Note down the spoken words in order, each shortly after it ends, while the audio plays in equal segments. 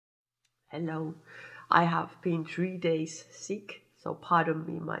Hello. I have been 3 days sick, so pardon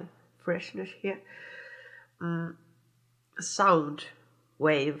me my freshness here. Sound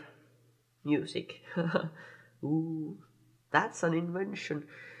wave music. Ooh, that's an invention.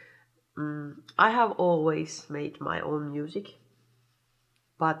 I have always made my own music,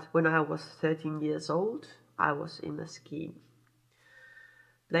 but when I was 13 years old, I was in a skiing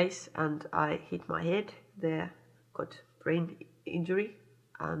place and I hit my head there, got brain injury,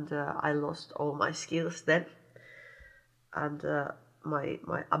 and I lost all my skills then, and my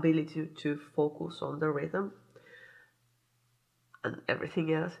ability to focus on the rhythm and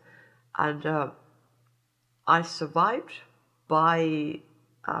everything else. And I survived by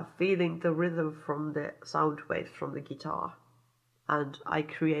feeling the rhythm from the sound waves from the guitar, and I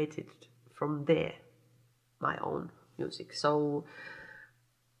created from there my own music. So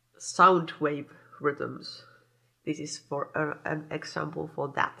sound wave rhythms, this is for an example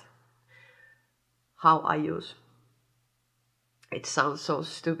for that, how I use. It sounds so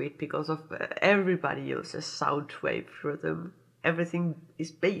stupid because of everybody uses sound wave rhythm. Everything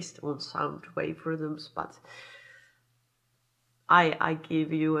is based on sound wave rhythms, but I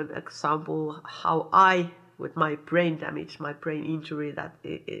give you an example how I, with my brain damage, my brain injury, that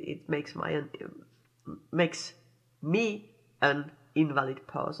it makes makes me an invalid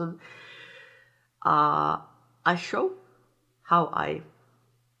person. I show how I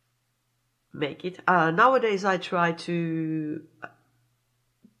make it. Nowadays I try to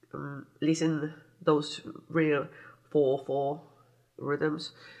listen those real 4/4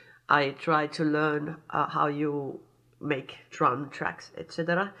 rhythms. I try to learn how you make drum tracks,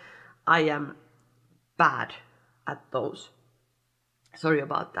 etc. I am bad at those. Sorry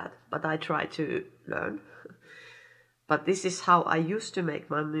about that, but I try to learn. But this is how I used to make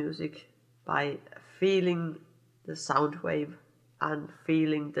my music, by feeling the sound wave and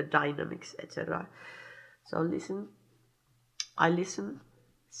feeling the dynamics, etc. So listen, I listen,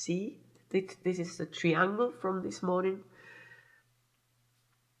 see, this is the triangle from this morning.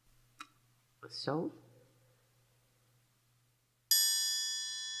 So,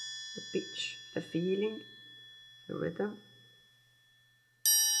 the pitch, the feeling, the rhythm,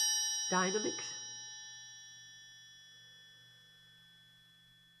 dynamics.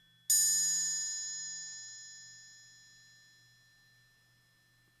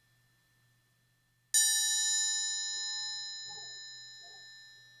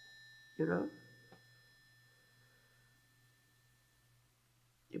 You know?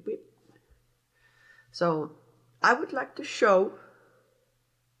 The whip. So, I would like to show,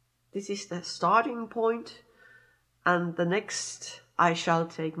 this is the starting point, and the next I shall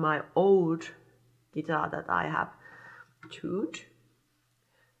take my old guitar that I have tuned.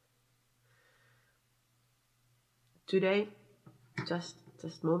 Today, just a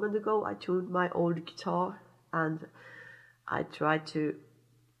moment ago, I tuned my old guitar and I tried to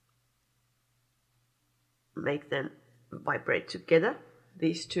make them vibrate together,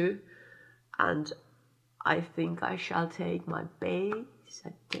 these two, and I think I shall take my bass.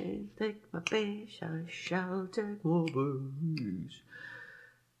 I can take my bass, I shall take my bass,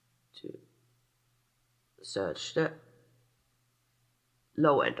 to search the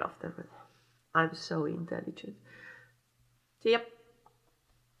low end of the rhythm. I'm so intelligent. Yep.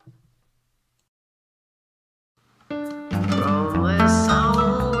 From the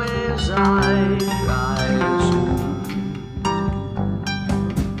sound waves I rise,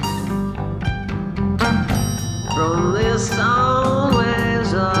 from the sound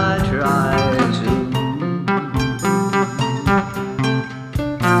waves I try to.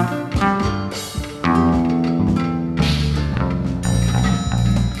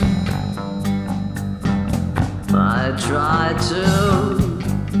 I try to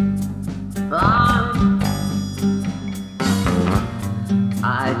find, I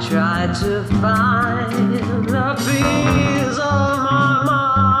try to find the peace of my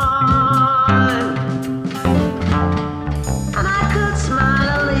mind, and I could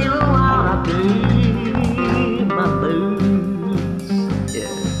smile a little while I play my blues,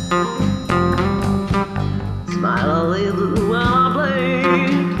 yeah. Smile a little while I play,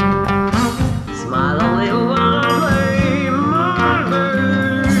 smile a little while I play my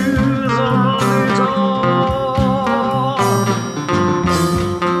blues on my guitar.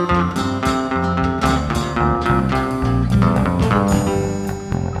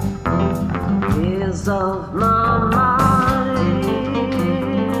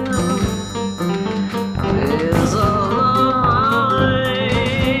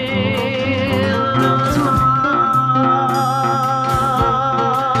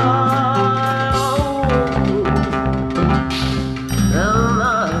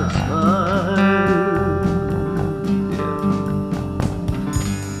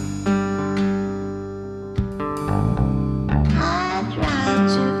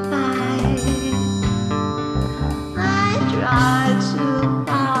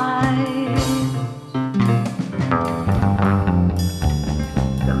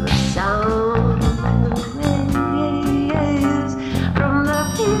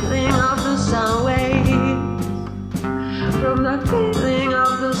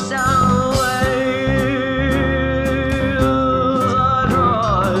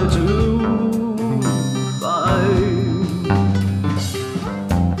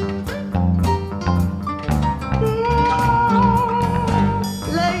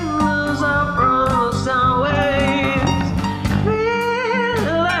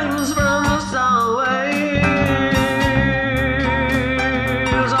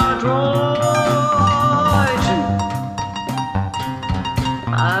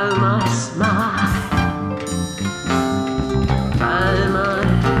 maailmas mä